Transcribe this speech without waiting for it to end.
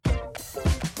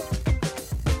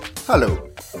Hello,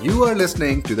 you are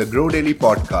listening to the Grow Daily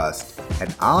podcast,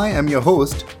 and I am your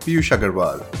host, Piyush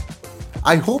Agarwal.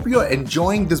 I hope you are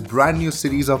enjoying this brand new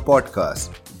series of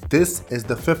podcasts. This is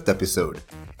the 5th episode.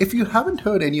 If you haven't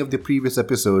heard any of the previous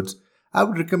episodes, I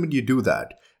would recommend you do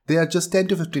that. They are just 10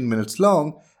 to 15 minutes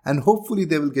long, and hopefully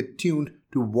they will get tuned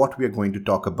to what we are going to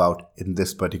talk about in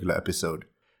this particular episode.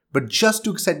 But just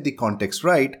to set the context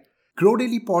right, Grow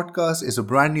Daily Podcast is a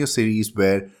brand new series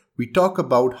where we talk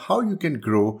about how you can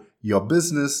grow your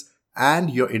business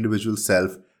and your individual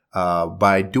self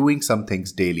by doing some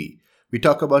things daily. We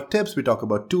talk about tips, we talk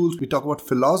about tools, we talk about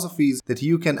philosophies that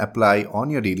you can apply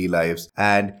on your daily lives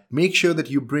and make sure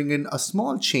that you bring in a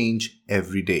small change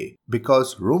every day.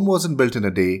 Because Rome wasn't built in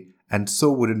a day, and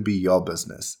so wouldn't be your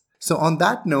business. So on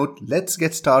that note, let's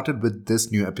get started with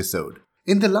this new episode.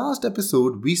 In the last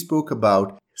episode, we spoke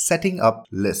about setting up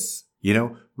lists.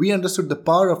 We understood the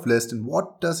power of list and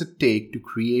what does it take to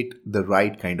create the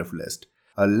right kind of list.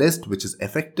 A list which is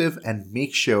effective and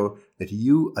make sure that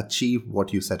you achieve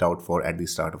what you set out for at the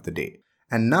start of the day.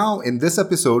 And now in this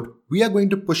episode, we are going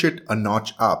to push it a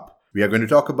notch up. We are going to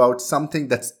talk about something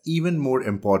that's even more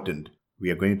important.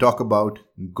 We are going to talk about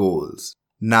goals.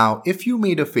 Now, if you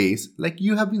made a face like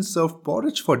you have been served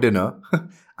porridge for dinner,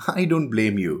 I don't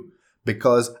blame you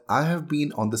because I have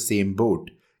been on the same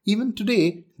boat. Even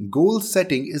today, goal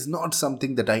setting is not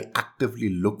something that I actively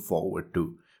look forward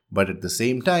to. But at the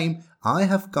same time, I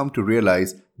have come to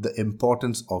realize the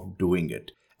importance of doing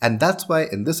it. And that's why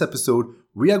in this episode,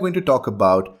 we are going to talk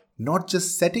about not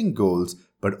just setting goals,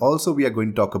 but also we are going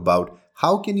to talk about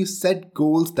how can you set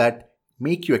goals that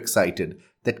make you excited,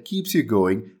 that keeps you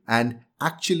going, and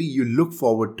actually you look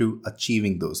forward to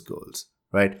achieving those goals,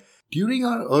 right? During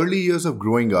our early years of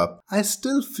growing up, I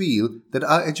still feel that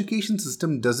our education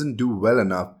system doesn't do well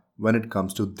enough when it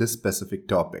comes to this specific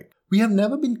topic. We have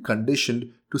never been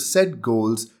conditioned to set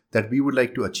goals that we would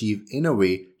like to achieve in a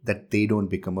way that they don't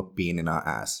become a pain in our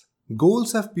ass.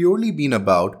 Goals have purely been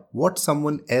about what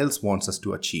someone else wants us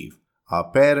to achieve. Our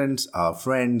parents, our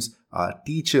friends, our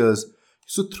teachers.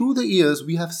 So through the years,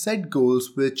 we have set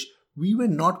goals which we were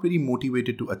not very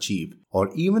motivated to achieve. Or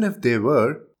even if they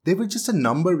were just a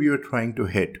number we were trying to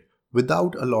hit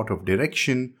without a lot of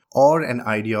direction or an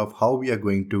idea of how we are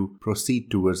going to proceed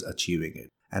towards achieving it.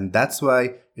 And that's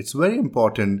why it's very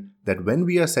important that when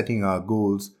we are setting our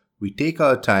goals, we take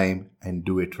our time and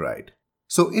do it right.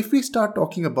 So if we start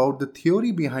talking about the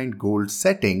theory behind goal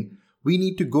setting, we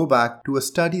need to go back to a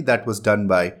study that was done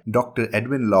by Dr.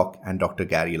 Edwin Locke and Dr.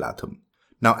 Gary Latham.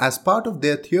 Now, as part of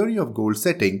their theory of goal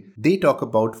setting, they talk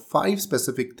about 5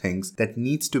 specific things that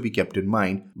needs to be kept in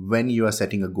mind when you are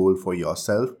setting a goal for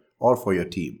yourself or for your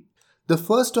team. The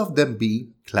first of them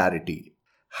being clarity.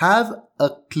 Have a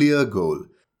clear goal.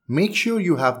 Make sure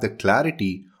you have the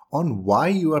clarity on why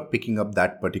you are picking up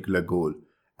that particular goal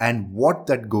and what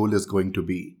that goal is going to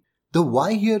be. The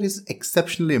why here is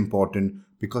exceptionally important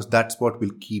because that's what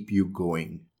will keep you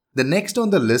going. The next on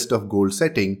the list of goal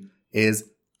setting is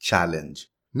challenge.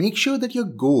 Make sure that your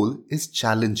goal is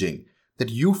challenging, that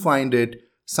you find it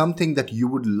something that you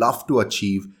would love to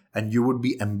achieve and you would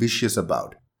be ambitious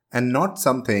about, and not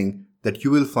something that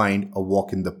you will find a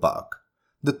walk in the park.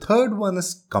 The third one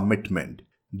is commitment.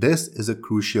 This is a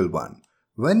crucial one.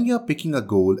 When you are picking a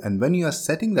goal and when you are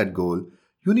setting that goal,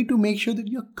 you need to make sure that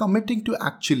you're committing to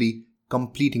actually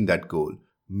completing that goal,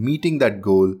 meeting that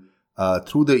goal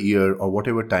through the year or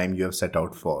whatever time you have set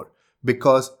out for.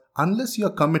 Because unless you're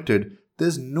committed,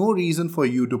 there's no reason for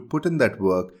you to put in that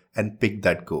work and pick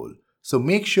that goal. So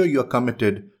make sure you're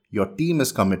committed, your team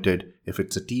is committed if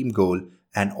it's a team goal,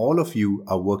 and all of you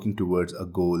are working towards a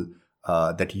goal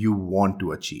that you want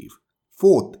to achieve.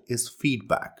 Fourth is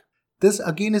feedback. This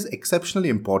again is exceptionally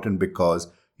important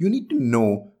because you need to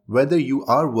know whether you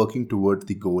are working towards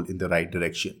the goal in the right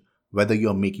direction, whether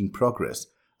you're making progress.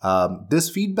 This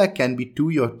feedback can be to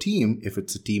your team if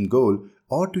it's a team goal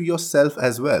or to yourself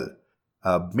as well.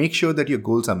 Make sure that your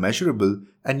goals are measurable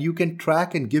and you can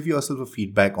track and give yourself a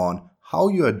feedback on how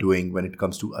you are doing when it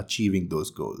comes to achieving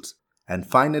those goals. And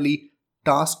finally,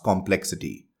 task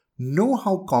complexity. Know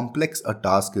how complex a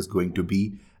task is going to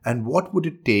be and what would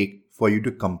it take for you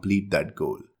to complete that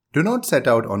goal. Do not set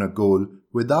out on a goal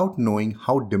without knowing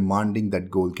how demanding that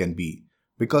goal can be.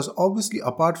 Because obviously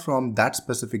apart from that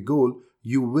specific goal,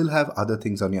 you will have other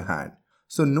things on your hand.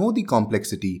 So know the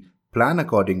complexity, plan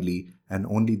accordingly, and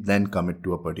only then commit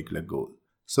to a particular goal.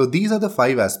 So these are the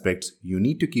 5 aspects you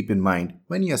need to keep in mind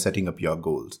when you are setting up your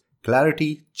goals.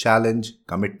 Clarity, challenge,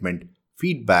 commitment,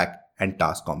 feedback, and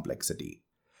task complexity.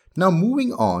 Now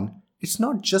moving on, it's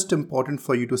not just important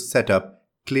for you to set up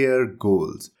clear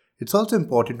goals. It's also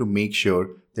important to make sure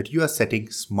that you are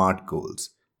setting smart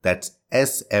goals. That's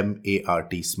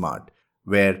SMART, SMART,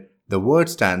 where the word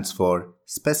stands for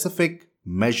specific,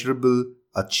 measurable,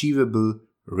 achievable,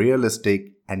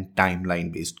 realistic, and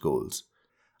timeline based goals.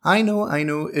 I know,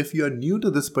 if you're new to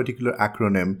this particular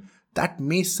acronym, that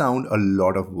may sound a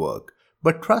lot of work.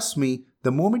 But trust me,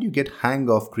 the moment you get hang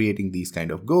of creating these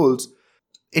kind of goals,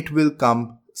 it will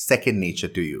come second nature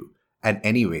to you. And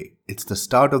anyway, it's the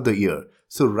start of the year.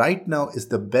 So right now is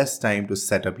the best time to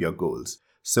set up your goals.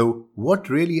 So what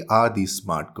really are these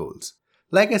SMART goals?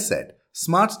 Like I said,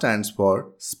 SMART stands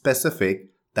for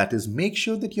specific, that is, make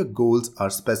sure that your goals are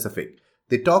specific.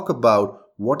 They talk about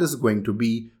what is going to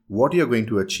be, what you're going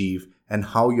to achieve, and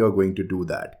how you're going to do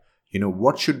that.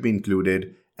 What should be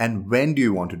included and when do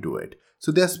you want to do it.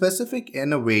 So they're specific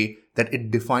in a way that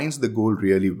it defines the goal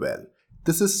really well.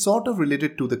 This is sort of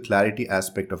related to the clarity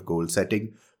aspect of goal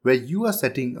setting, where you are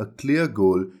setting a clear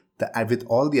goal that with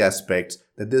all the aspects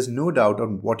that there's no doubt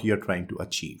on what you're trying to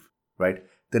achieve, right?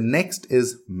 The next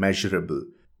is measurable.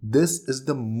 This is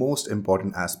the most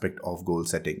important aspect of goal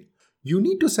setting. You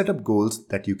need to set up goals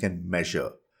that you can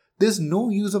measure. There's no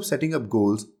use of setting up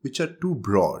goals which are too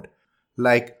broad.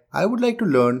 Like, I would like to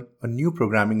learn a new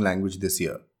programming language this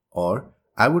year, or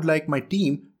I would like my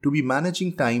team to be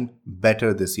managing time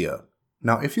better this year.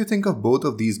 Now, if you think of both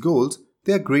of these goals,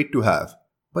 they are great to have,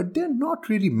 but they're not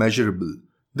really measurable.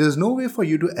 There's no way for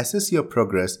you to assess your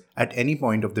progress at any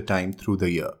point of the time through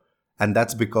the year. And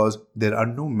that's because there are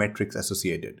no metrics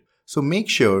associated. So make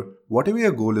sure whatever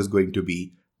your goal is going to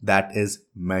be, that is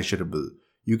measurable.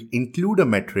 You include a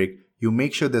metric, you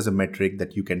make sure there's a metric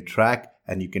that you can track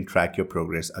and you can track your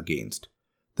progress against.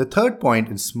 The third point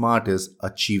in SMART is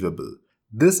achievable.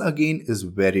 This again is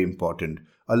very important.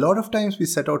 A lot of times we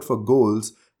set out for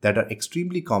goals that are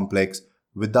extremely complex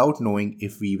without knowing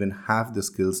if we even have the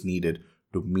skills needed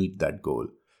to meet that goal.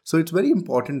 So it's very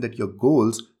important that your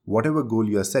goals, whatever goal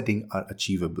you are setting, are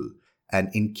achievable. And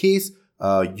in case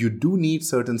you do need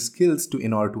certain skills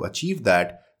in order to achieve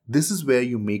that, this is where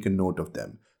you make a note of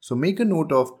them. So make a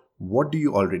note of what do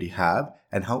you already have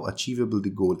and how achievable the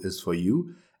goal is for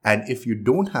you. And if you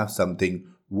don't have something,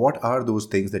 what are those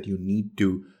things that you need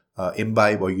to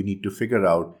imbibe or you need to figure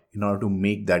out in order to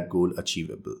make that goal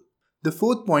achievable. The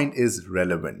fourth point is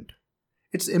relevant.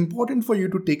 It's important for you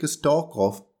to take a stock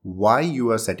of why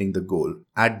you are setting the goal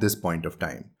at this point of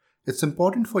time. It's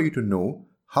important for you to know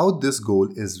how this goal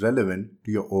is relevant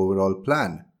to your overall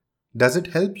plan. Does it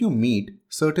help you meet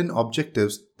certain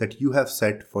objectives that you have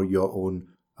set for your own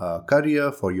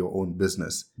career, for your own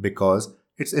business? Because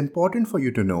it's important for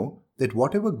you to know that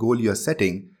whatever goal you're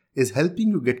setting is helping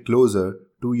you get closer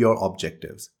to your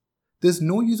objectives. There's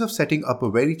no use of setting up a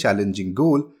very challenging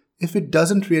goal if it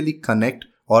doesn't really connect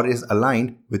or is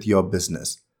aligned with your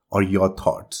business or your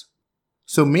thoughts.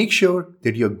 So make sure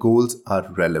that your goals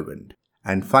are relevant.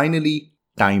 And finally,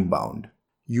 time bound.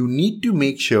 You need to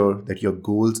make sure that your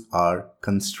goals are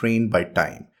constrained by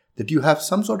time, that you have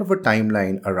some sort of a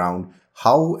timeline around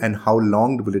how and how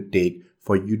long will it take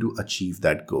for you to achieve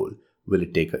that goal. Will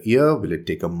it take a year? Will it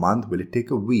take a month? Will it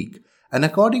take a week? And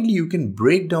accordingly, you can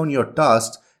break down your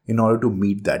tasks in order to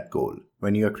meet that goal.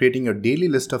 When you are creating your daily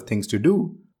list of things to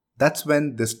do, that's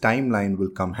when this timeline will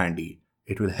come handy.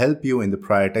 It will help you in the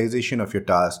prioritization of your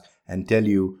task and tell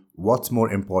you what's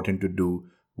more important to do,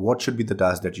 what should be the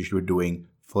task that you should be doing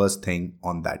first thing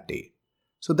on that day.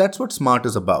 So that's what SMART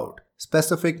is about.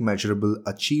 Specific, measurable,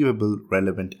 achievable,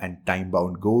 relevant, and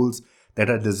time-bound goals that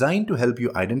are designed to help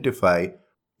you identify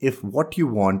if what you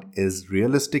want is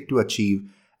realistic to achieve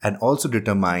and also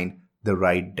determine the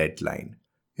right deadline.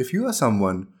 If you are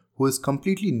someone who is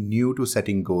completely new to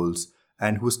setting goals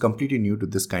and who is completely new to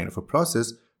this kind of a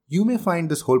process, you may find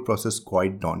this whole process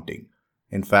quite daunting.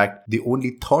 In fact, the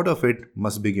only thought of it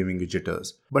must be giving you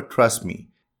jitters. But trust me,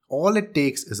 all it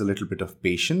takes is a little bit of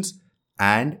patience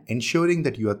and ensuring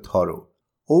that you are thorough.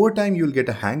 Over time, you'll get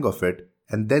a hang of it,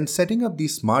 and then setting up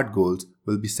these SMART goals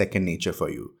will be second nature for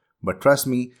you. But trust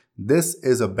me, this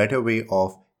is a better way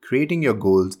of creating your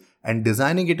goals and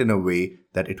designing it in a way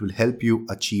that it will help you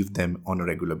achieve them on a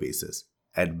regular basis.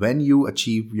 And when you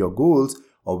achieve your goals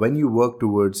or when you work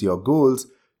towards your goals,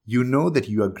 you know that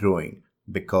you are growing,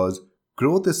 because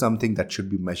growth is something that should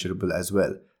be measurable as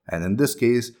well. And in this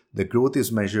case, the growth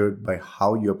is measured by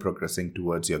how you're progressing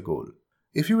towards your goal.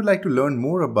 If you would like to learn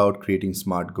more about creating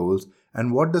SMART goals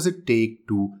and what does it take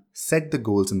to set the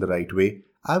goals in the right way,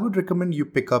 I would recommend you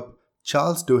pick up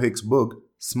Charles Duhigg's book,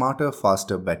 Smarter,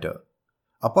 Faster, Better.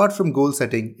 Apart from goal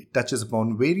setting, it touches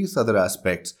upon various other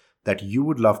aspects that you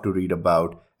would love to read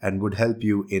about and would help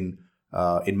you in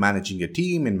managing your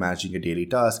team, in managing your daily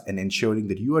tasks, and ensuring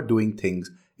that you are doing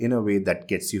things in a way that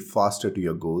gets you faster to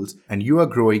your goals and you are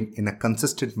growing in a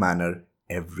consistent manner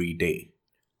every day.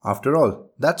 After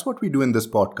all, that's what we do in this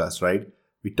podcast, right?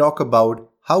 We talk about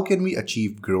how can we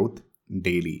achieve growth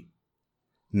daily.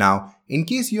 Now, in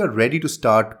case you are ready to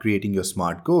start creating your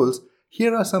SMART goals,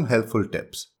 here are some helpful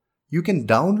tips. You can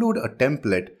download a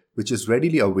template which is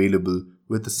readily available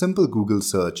with a simple Google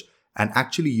search and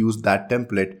actually use that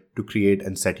template to create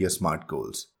and set your SMART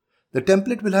goals. The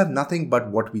template will have nothing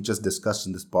but what we just discussed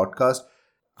in this podcast.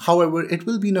 However, it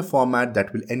will be in a format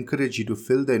that will encourage you to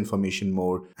fill the information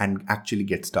more and actually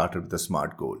get started with the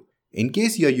SMART goal. In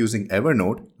case you are using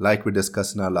Evernote, like we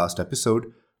discussed in our last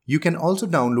episode, you can also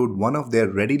download one of their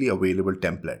readily available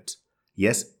templates.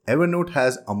 Yes, Evernote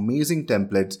has amazing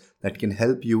templates that can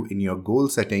help you in your goal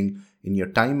setting, in your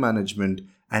time management,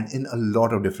 and in a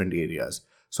lot of different areas.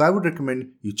 So I would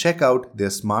recommend you check out their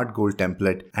SMART goal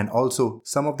template and also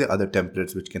some of the other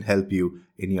templates which can help you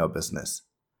in your business.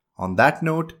 On that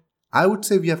note, I would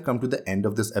say we have come to the end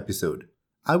of this episode.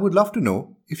 I would love to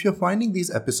know if you're finding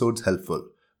these episodes helpful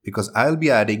because I'll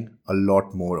be adding a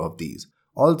lot more of these.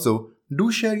 Also, do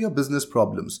share your business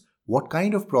problems. What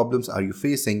kind of problems are you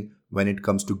facing when it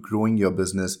comes to growing your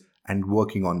business and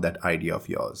working on that idea of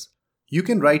yours? You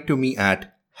can write to me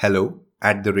at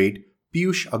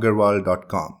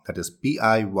hello@piyushagarwal.com. That is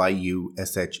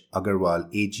PIYUSH Agarwal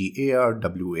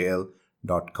AGARWAL.com.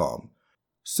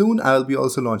 Soon I will be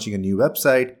also launching a new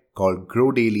website called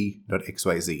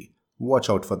growdaily.xyz. Watch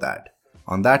out for that.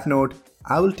 On that note,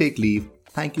 I will take leave.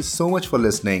 Thank you so much for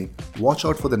listening. Watch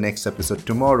out for the next episode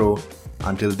tomorrow.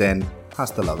 Until then,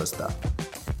 hasta la vista.